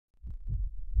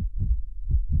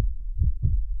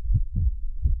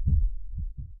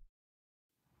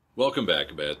Welcome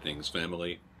back, Bad Things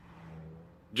family.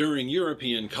 During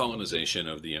European colonization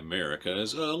of the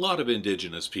Americas, a lot of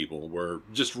indigenous people were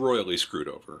just royally screwed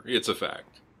over. It's a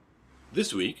fact.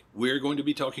 This week, we're going to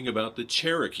be talking about the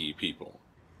Cherokee people.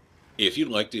 If you'd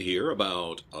like to hear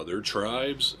about other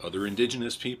tribes, other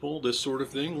indigenous people, this sort of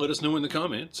thing, let us know in the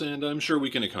comments, and I'm sure we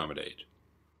can accommodate.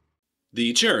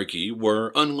 The Cherokee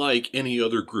were unlike any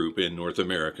other group in North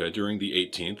America during the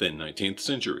 18th and 19th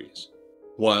centuries.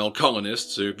 While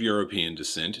colonists of European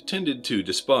descent tended to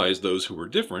despise those who were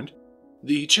different,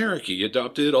 the Cherokee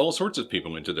adopted all sorts of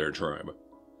people into their tribe.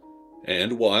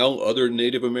 And while other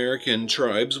Native American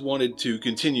tribes wanted to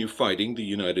continue fighting the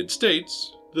United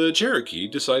States, the Cherokee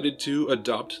decided to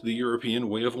adopt the European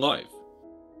way of life.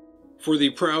 For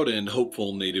the proud and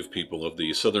hopeful Native people of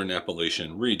the southern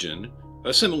Appalachian region,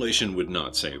 assimilation would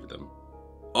not save them.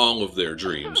 All of their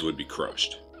dreams would be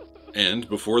crushed. And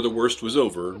before the worst was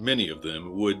over, many of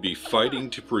them would be fighting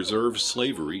to preserve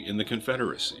slavery in the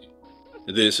Confederacy.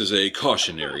 This is a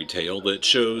cautionary tale that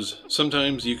shows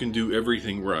sometimes you can do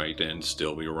everything right and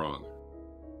still be wrong.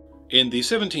 In the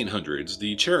 1700s,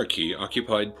 the Cherokee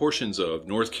occupied portions of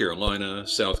North Carolina,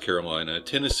 South Carolina,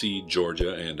 Tennessee,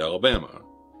 Georgia, and Alabama.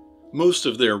 Most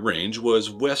of their range was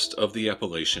west of the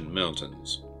Appalachian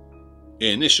Mountains.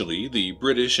 Initially, the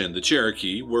British and the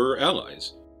Cherokee were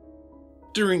allies.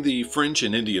 During the French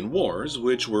and Indian Wars,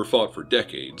 which were fought for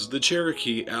decades, the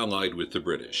Cherokee allied with the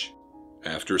British.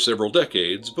 After several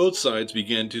decades, both sides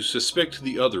began to suspect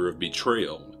the other of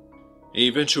betrayal.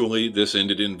 Eventually, this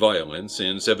ended in violence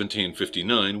in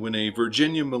 1759 when a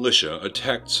Virginia militia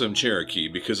attacked some Cherokee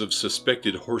because of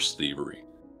suspected horse thievery.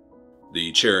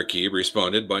 The Cherokee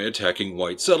responded by attacking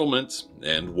white settlements,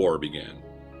 and war began.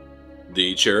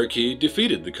 The Cherokee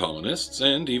defeated the colonists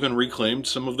and even reclaimed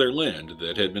some of their land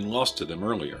that had been lost to them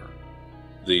earlier.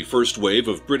 The first wave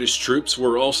of British troops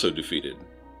were also defeated.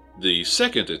 The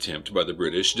second attempt by the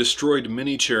British destroyed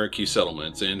many Cherokee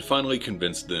settlements and finally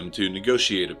convinced them to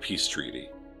negotiate a peace treaty.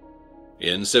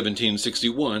 In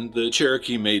 1761, the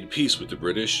Cherokee made peace with the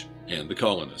British and the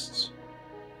colonists.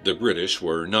 The British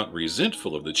were not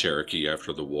resentful of the Cherokee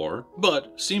after the war,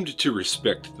 but seemed to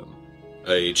respect them.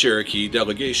 A Cherokee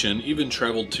delegation even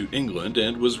traveled to England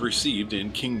and was received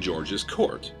in King George's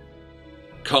court.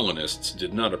 Colonists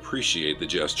did not appreciate the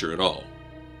gesture at all.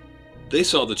 They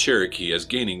saw the Cherokee as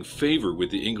gaining favor with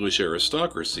the English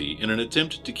aristocracy in an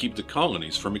attempt to keep the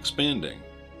colonies from expanding.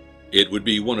 It would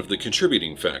be one of the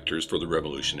contributing factors for the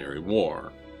Revolutionary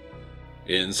War.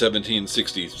 In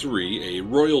 1763, a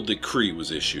royal decree was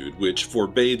issued which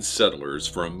forbade settlers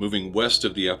from moving west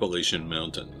of the Appalachian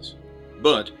Mountains.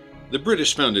 But the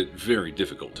British found it very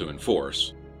difficult to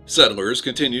enforce. Settlers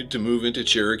continued to move into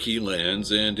Cherokee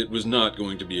lands, and it was not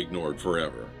going to be ignored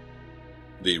forever.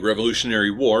 The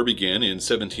Revolutionary War began in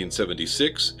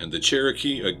 1776, and the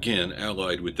Cherokee again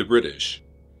allied with the British.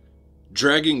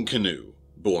 Dragging Canoe,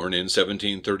 born in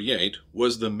 1738,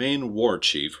 was the main war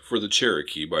chief for the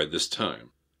Cherokee by this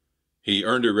time. He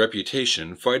earned a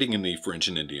reputation fighting in the French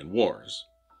and Indian Wars.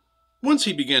 Once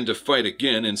he began to fight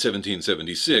again in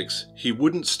 1776, he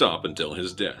wouldn't stop until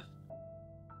his death.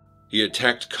 He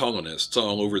attacked colonists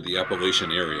all over the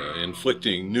Appalachian area,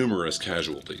 inflicting numerous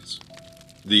casualties.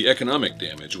 The economic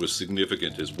damage was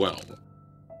significant as well.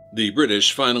 The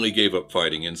British finally gave up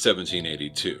fighting in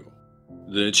 1782.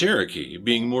 The Cherokee,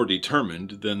 being more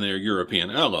determined than their European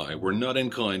ally, were not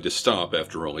inclined to stop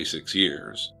after only 6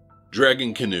 years.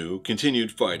 Dragging Canoe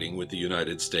continued fighting with the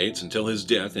United States until his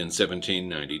death in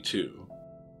 1792.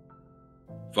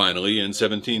 Finally, in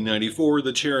 1794,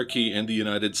 the Cherokee and the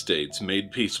United States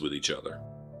made peace with each other.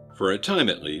 For a time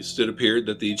at least, it appeared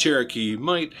that the Cherokee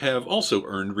might have also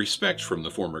earned respect from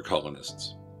the former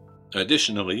colonists.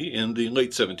 Additionally, in the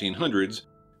late 1700s,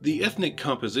 the ethnic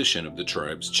composition of the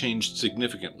tribes changed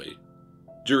significantly.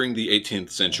 During the 18th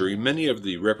century, many of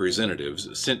the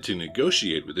representatives sent to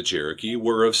negotiate with the Cherokee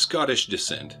were of Scottish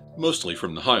descent, mostly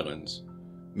from the Highlands.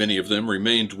 Many of them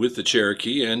remained with the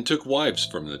Cherokee and took wives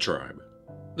from the tribe.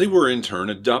 They were in turn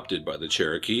adopted by the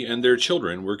Cherokee, and their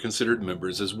children were considered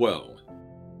members as well.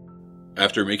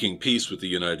 After making peace with the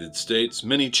United States,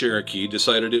 many Cherokee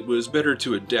decided it was better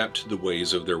to adapt to the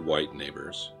ways of their white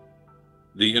neighbors.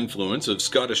 The influence of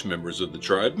Scottish members of the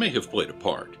tribe may have played a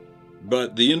part,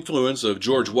 but the influence of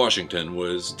George Washington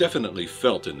was definitely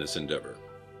felt in this endeavor.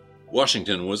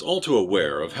 Washington was all too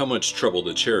aware of how much trouble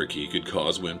the Cherokee could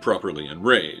cause when properly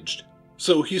enraged,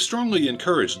 so he strongly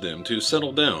encouraged them to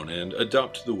settle down and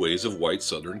adopt the ways of white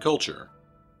Southern culture.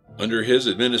 Under his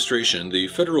administration, the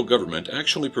federal government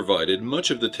actually provided much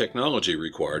of the technology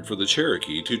required for the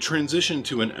Cherokee to transition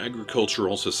to an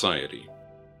agricultural society.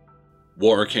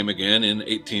 War came again in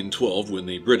 1812 when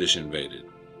the British invaded.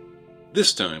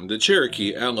 This time, the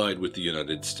Cherokee allied with the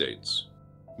United States.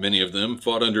 Many of them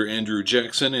fought under Andrew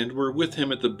Jackson and were with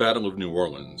him at the Battle of New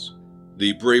Orleans.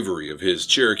 The bravery of his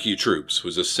Cherokee troops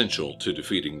was essential to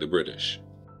defeating the British.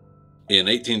 In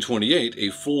 1828, a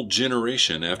full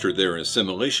generation after their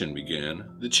assimilation began,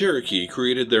 the Cherokee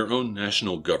created their own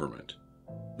national government.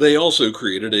 They also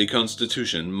created a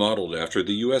constitution modeled after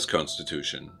the U.S.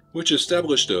 Constitution, which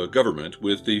established a government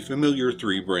with the familiar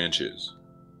three branches.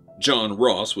 John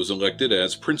Ross was elected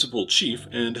as principal chief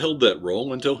and held that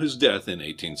role until his death in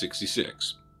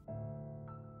 1866.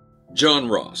 John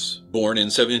Ross, born in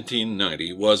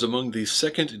 1790, was among the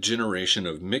second generation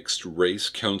of mixed-race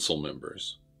council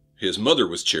members. His mother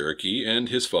was Cherokee and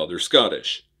his father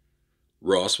Scottish.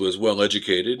 Ross was well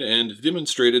educated and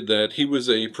demonstrated that he was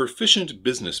a proficient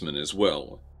businessman as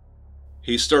well.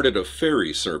 He started a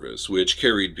ferry service which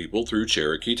carried people through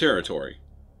Cherokee territory.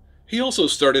 He also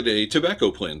started a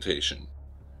tobacco plantation.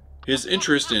 His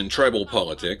interest in tribal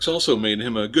politics also made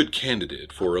him a good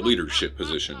candidate for a leadership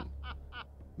position.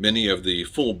 Many of the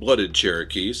full-blooded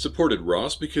Cherokees supported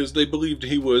Ross because they believed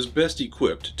he was best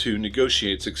equipped to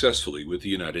negotiate successfully with the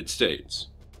United States.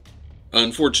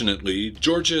 Unfortunately,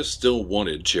 Georgia still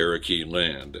wanted Cherokee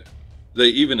land. They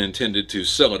even intended to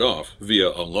sell it off via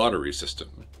a lottery system.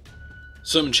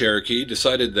 Some Cherokee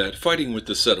decided that fighting with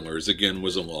the settlers again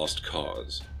was a lost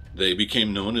cause. They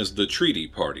became known as the Treaty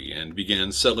Party and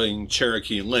began selling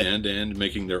Cherokee land and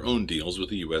making their own deals with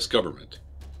the U.S. government.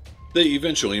 They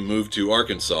eventually moved to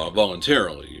Arkansas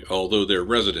voluntarily, although their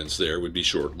residence there would be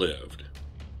short-lived.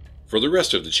 For the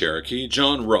rest of the Cherokee,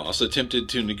 John Ross attempted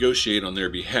to negotiate on their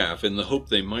behalf in the hope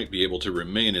they might be able to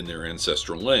remain in their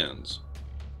ancestral lands.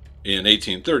 In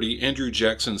 1830, Andrew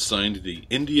Jackson signed the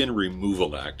Indian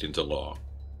Removal Act into law.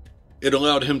 It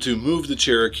allowed him to move the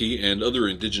Cherokee and other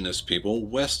indigenous people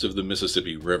west of the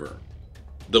Mississippi River.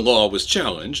 The law was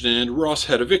challenged, and Ross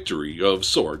had a victory of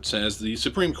sorts as the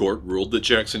Supreme Court ruled that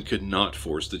Jackson could not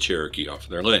force the Cherokee off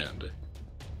their land.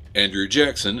 Andrew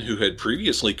Jackson, who had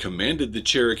previously commanded the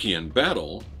Cherokee in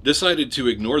battle, decided to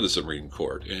ignore the Supreme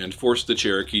Court and forced the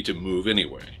Cherokee to move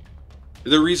anyway.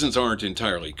 The reasons aren't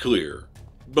entirely clear,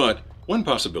 but one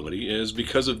possibility is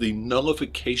because of the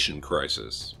nullification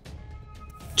crisis.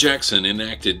 Jackson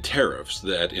enacted tariffs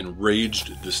that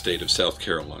enraged the state of South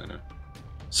Carolina.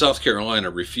 South Carolina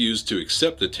refused to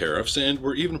accept the tariffs and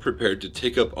were even prepared to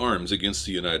take up arms against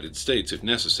the United States if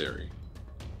necessary.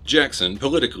 Jackson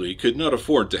politically could not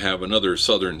afford to have another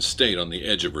southern state on the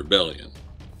edge of rebellion.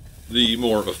 The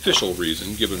more official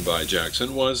reason given by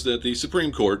Jackson was that the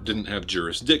Supreme Court didn't have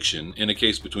jurisdiction in a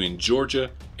case between Georgia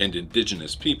and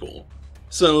indigenous people,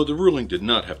 so the ruling did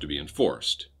not have to be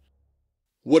enforced.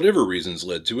 Whatever reasons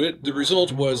led to it, the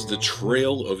result was the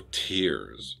Trail of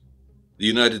Tears. The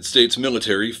United States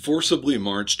military forcibly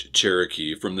marched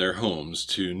Cherokee from their homes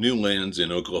to new lands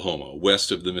in Oklahoma,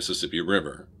 west of the Mississippi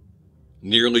River.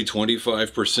 Nearly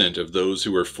 25% of those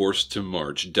who were forced to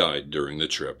march died during the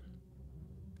trip.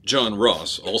 John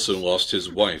Ross also lost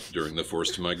his wife during the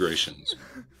forced migrations.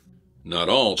 Not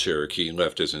all Cherokee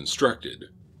left as instructed.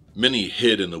 Many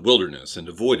hid in the wilderness and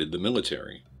avoided the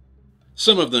military.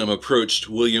 Some of them approached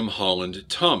William Holland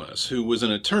Thomas, who was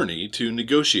an attorney, to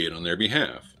negotiate on their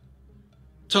behalf.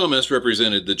 Thomas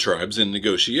represented the tribes in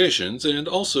negotiations and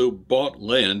also bought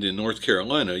land in North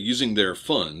Carolina using their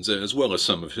funds as well as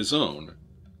some of his own.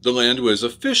 The land was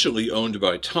officially owned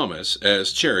by Thomas,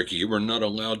 as Cherokee were not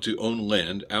allowed to own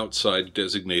land outside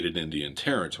designated Indian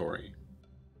territory.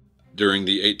 During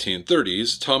the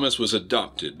 1830s, Thomas was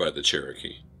adopted by the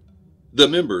Cherokee. The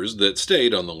members that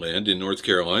stayed on the land in North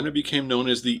Carolina became known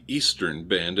as the Eastern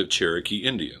Band of Cherokee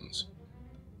Indians.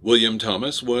 William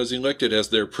Thomas was elected as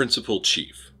their principal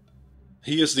chief.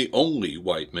 He is the only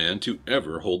white man to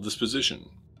ever hold this position.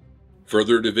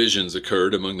 Further divisions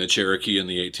occurred among the Cherokee in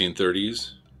the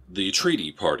 1830s. The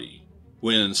Treaty Party,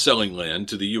 when selling land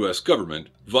to the U.S. government,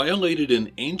 violated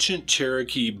an ancient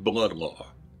Cherokee blood law.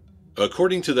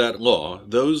 According to that law,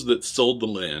 those that sold the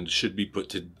land should be put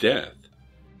to death.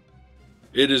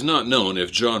 It is not known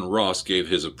if John Ross gave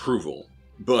his approval,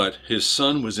 but his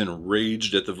son was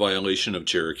enraged at the violation of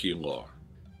Cherokee law.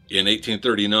 In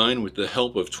 1839, with the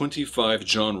help of 25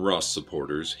 John Ross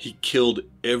supporters, he killed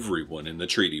everyone in the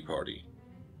Treaty Party.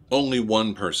 Only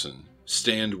one person,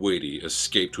 Stand Watie,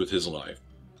 escaped with his life.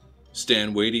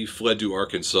 Stand Watie fled to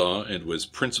Arkansas and was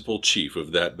principal chief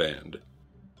of that band.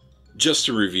 Just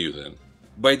to review then,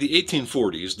 by the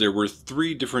 1840s there were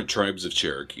 3 different tribes of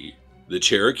Cherokee. The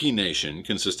Cherokee Nation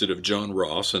consisted of John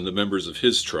Ross and the members of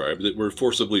his tribe that were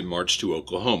forcibly marched to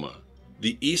Oklahoma.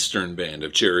 The eastern band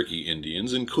of Cherokee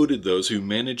Indians included those who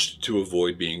managed to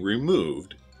avoid being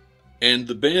removed, and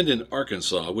the band in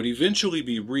Arkansas would eventually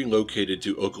be relocated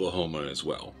to Oklahoma as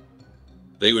well.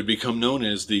 They would become known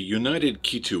as the United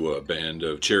Kituah Band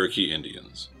of Cherokee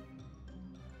Indians.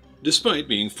 Despite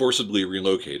being forcibly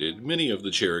relocated, many of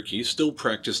the Cherokee still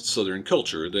practiced Southern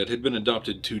culture that had been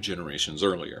adopted 2 generations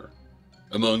earlier.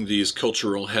 Among these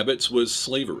cultural habits was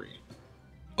slavery.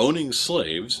 Owning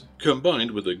slaves, combined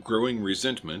with a growing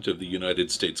resentment of the United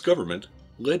States government,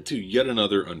 led to yet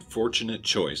another unfortunate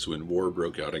choice when war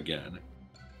broke out again.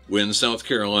 When South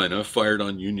Carolina fired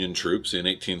on Union troops in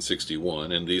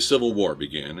 1861 and the Civil War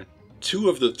began, 2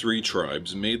 of the 3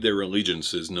 tribes made their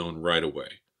allegiances known right away.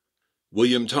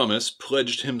 William Thomas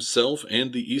pledged himself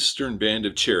and the eastern band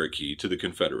of Cherokee to the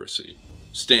Confederacy.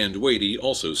 Stand Watie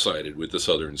also sided with the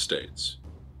southern states.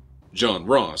 John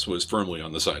Ross was firmly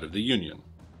on the side of the Union.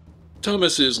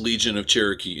 Thomas's Legion of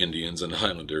Cherokee Indians and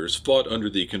Highlanders fought under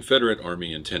the Confederate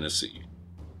Army in Tennessee.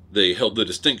 They held the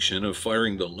distinction of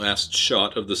firing the last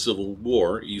shot of the Civil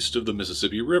War east of the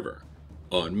Mississippi River.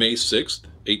 On May 6,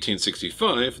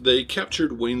 1865, they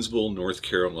captured Waynesville, North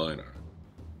Carolina.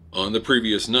 On the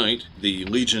previous night, the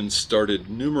Legion started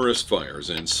numerous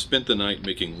fires and spent the night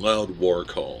making loud war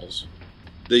calls.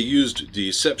 They used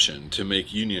deception to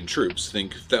make Union troops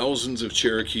think thousands of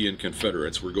Cherokee and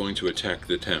Confederates were going to attack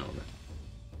the town.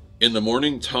 In the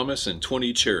morning, Thomas and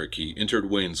 20 Cherokee entered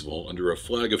Waynesville under a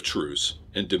flag of truce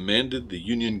and demanded the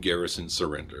Union garrison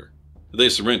surrender. They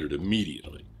surrendered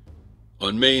immediately.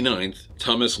 On May 9th,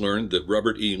 Thomas learned that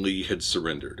Robert E. Lee had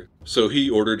surrendered, so he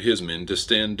ordered his men to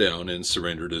stand down and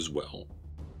surrendered as well.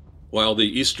 While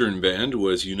the Eastern Band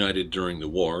was united during the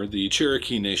war, the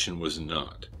Cherokee Nation was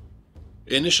not.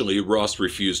 Initially, Ross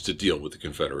refused to deal with the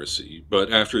Confederacy,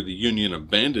 but after the Union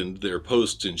abandoned their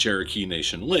posts in Cherokee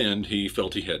Nation land, he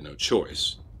felt he had no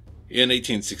choice. In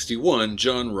 1861,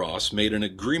 John Ross made an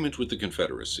agreement with the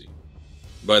Confederacy.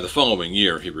 By the following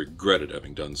year, he regretted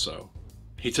having done so.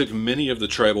 He took many of the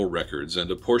tribal records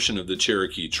and a portion of the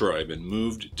Cherokee tribe and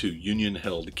moved to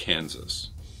Union-held Kansas.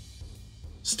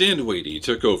 Stand Watie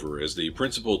took over as the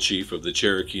principal chief of the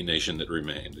Cherokee Nation that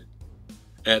remained.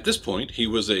 At this point, he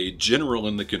was a general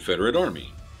in the Confederate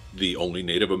Army, the only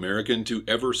Native American to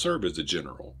ever serve as a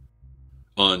general.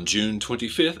 On June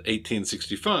 25,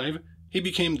 1865, he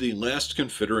became the last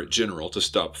Confederate general to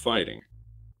stop fighting.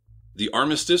 The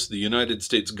armistice the United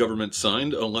States government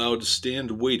signed allowed Stand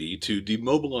Watie to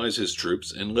demobilize his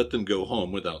troops and let them go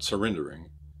home without surrendering.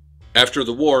 After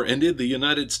the war ended, the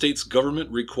United States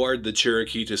government required the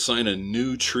Cherokee to sign a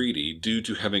new treaty due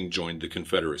to having joined the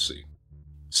Confederacy.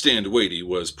 Stand Watie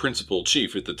was principal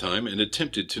chief at the time and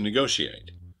attempted to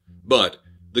negotiate. But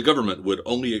the government would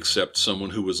only accept someone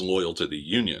who was loyal to the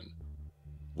Union.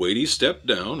 Watie stepped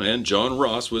down and John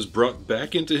Ross was brought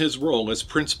back into his role as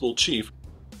principal chief.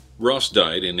 Ross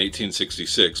died in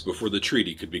 1866 before the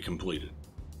treaty could be completed.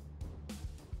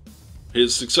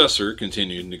 His successor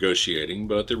continued negotiating,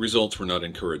 but the results were not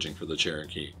encouraging for the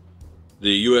Cherokee.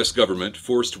 The U.S. government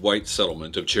forced white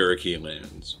settlement of Cherokee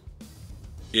lands.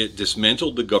 It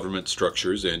dismantled the government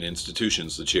structures and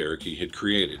institutions the Cherokee had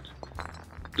created.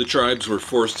 The tribes were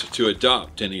forced to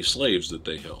adopt any slaves that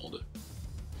they held.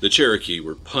 The Cherokee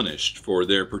were punished for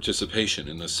their participation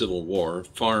in the Civil War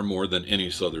far more than any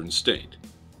southern state.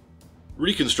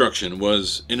 Reconstruction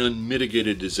was an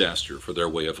unmitigated disaster for their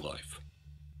way of life.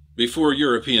 Before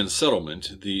European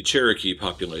settlement, the Cherokee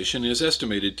population is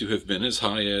estimated to have been as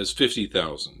high as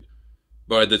 50,000.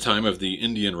 By the time of the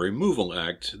Indian Removal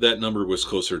Act, that number was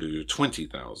closer to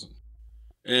 20,000.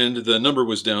 And the number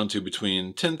was down to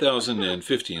between 10,000 and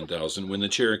 15,000 when the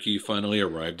Cherokee finally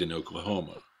arrived in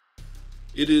Oklahoma.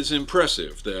 It is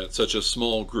impressive that such a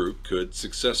small group could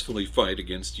successfully fight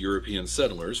against European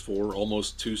settlers for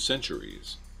almost 2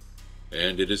 centuries.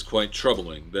 And it is quite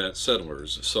troubling that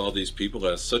settlers saw these people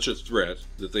as such a threat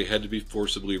that they had to be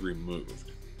forcibly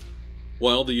removed.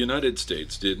 While the United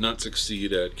States did not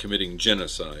succeed at committing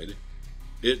genocide,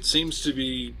 it seems to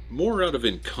be more out of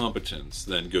incompetence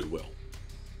than goodwill.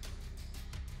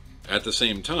 At the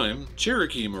same time,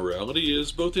 Cherokee morality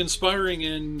is both inspiring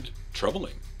and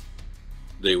troubling.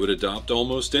 They would adopt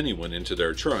almost anyone into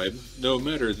their tribe, no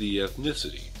matter the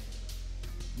ethnicity.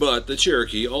 But the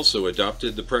Cherokee also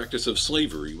adopted the practice of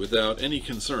slavery without any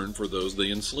concern for those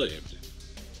they enslaved.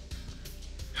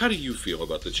 How do you feel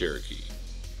about the Cherokee?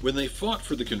 When they fought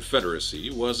for the Confederacy,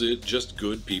 was it just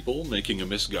good people making a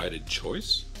misguided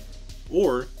choice?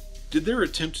 Or did their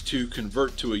attempt to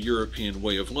convert to a European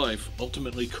way of life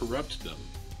ultimately corrupt them?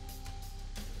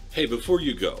 Hey, before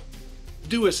you go,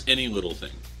 do us any little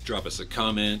thing. Drop us a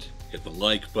comment, hit the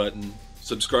like button,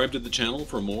 subscribe to the channel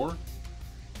for more.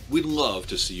 We'd love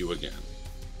to see you again.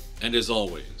 And as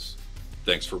always,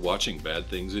 thanks for watching Bad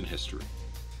Things in History.